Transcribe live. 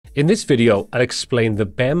In this video, I'll explain the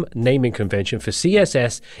BEM naming convention for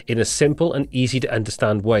CSS in a simple and easy to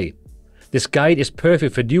understand way. This guide is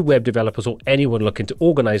perfect for new web developers or anyone looking to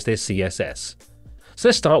organize their CSS. So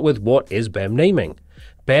let's start with what is BEM naming.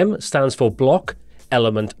 BEM stands for block,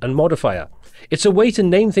 element, and modifier. It's a way to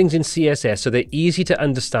name things in CSS so they're easy to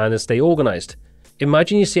understand and stay organized.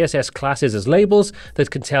 Imagine your CSS classes as labels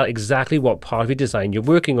that can tell exactly what part of your design you're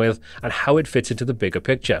working with and how it fits into the bigger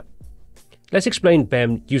picture. Let's explain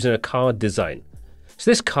BEM using a card design.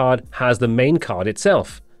 So this card has the main card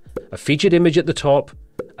itself, a featured image at the top,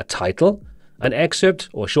 a title, an excerpt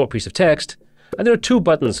or short piece of text, and there are two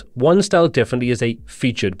buttons, one styled differently as a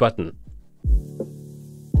featured button.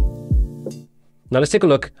 Now let's take a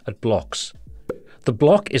look at blocks. The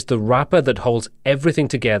block is the wrapper that holds everything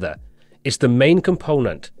together. It's the main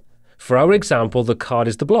component. For our example, the card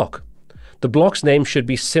is the block. The block's name should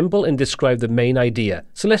be simple and describe the main idea,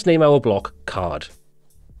 so let's name our block card.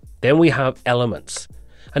 Then we have elements.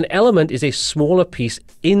 An element is a smaller piece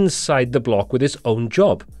inside the block with its own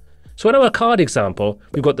job. So in our card example,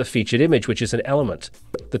 we've got the featured image, which is an element.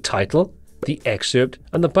 The title, the excerpt,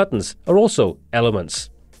 and the buttons are also elements.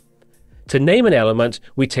 To name an element,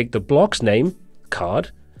 we take the block's name, card,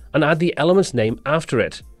 and add the element's name after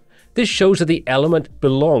it. This shows that the element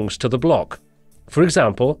belongs to the block. For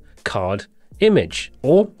example, card image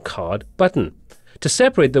or card button. To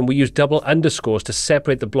separate them, we use double underscores to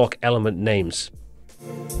separate the block element names.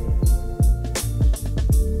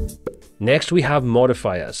 Next, we have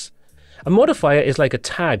modifiers. A modifier is like a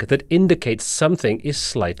tag that indicates something is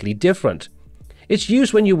slightly different. It's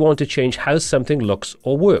used when you want to change how something looks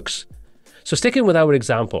or works. So sticking with our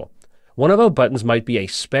example, one of our buttons might be a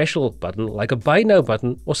special button like a buy now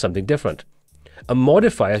button or something different. A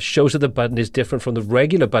modifier shows that the button is different from the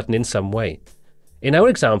regular button in some way. In our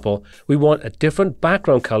example, we want a different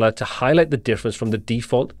background color to highlight the difference from the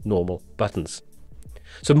default normal buttons.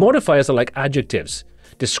 So modifiers are like adjectives,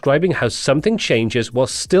 describing how something changes while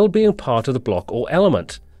still being part of the block or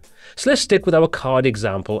element. So let's stick with our card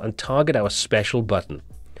example and target our special button.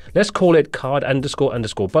 Let's call it card underscore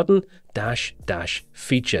underscore button dash dash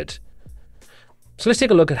featured. So let's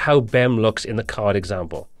take a look at how BEM looks in the card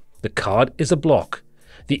example. The card is a block.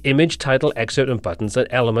 The image, title, excerpt, and buttons are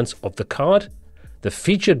elements of the card. The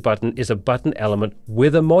featured button is a button element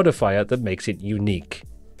with a modifier that makes it unique.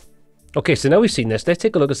 Okay, so now we've seen this, let's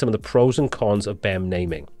take a look at some of the pros and cons of BEM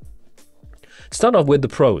naming. Start off with the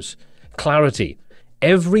pros. Clarity.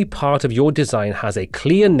 Every part of your design has a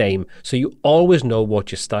clear name, so you always know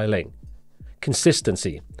what you're styling.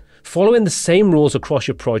 Consistency. Following the same rules across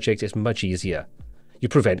your project is much easier. You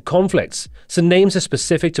prevent conflicts, so names are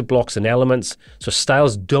specific to blocks and elements, so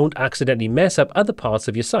styles don't accidentally mess up other parts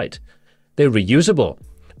of your site. They're reusable.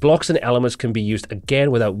 Blocks and elements can be used again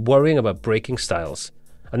without worrying about breaking styles.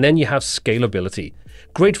 And then you have scalability.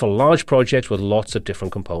 Great for large projects with lots of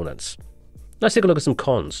different components. Let's take a look at some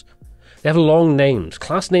cons. They have long names.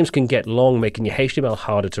 Class names can get long, making your HTML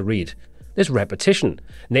harder to read. There's repetition.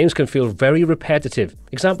 Names can feel very repetitive.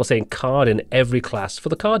 Example saying card in every class for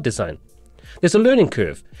the card design. There's a learning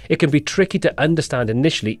curve. It can be tricky to understand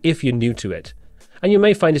initially if you're new to it. And you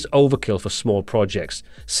may find it's overkill for small projects.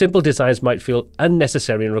 Simple designs might feel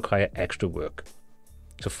unnecessary and require extra work.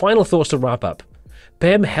 So final thoughts to wrap up.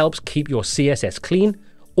 BEM helps keep your CSS clean,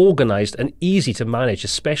 organized, and easy to manage,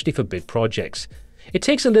 especially for big projects. It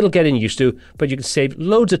takes a little getting used to, but you can save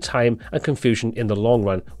loads of time and confusion in the long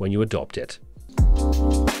run when you adopt it.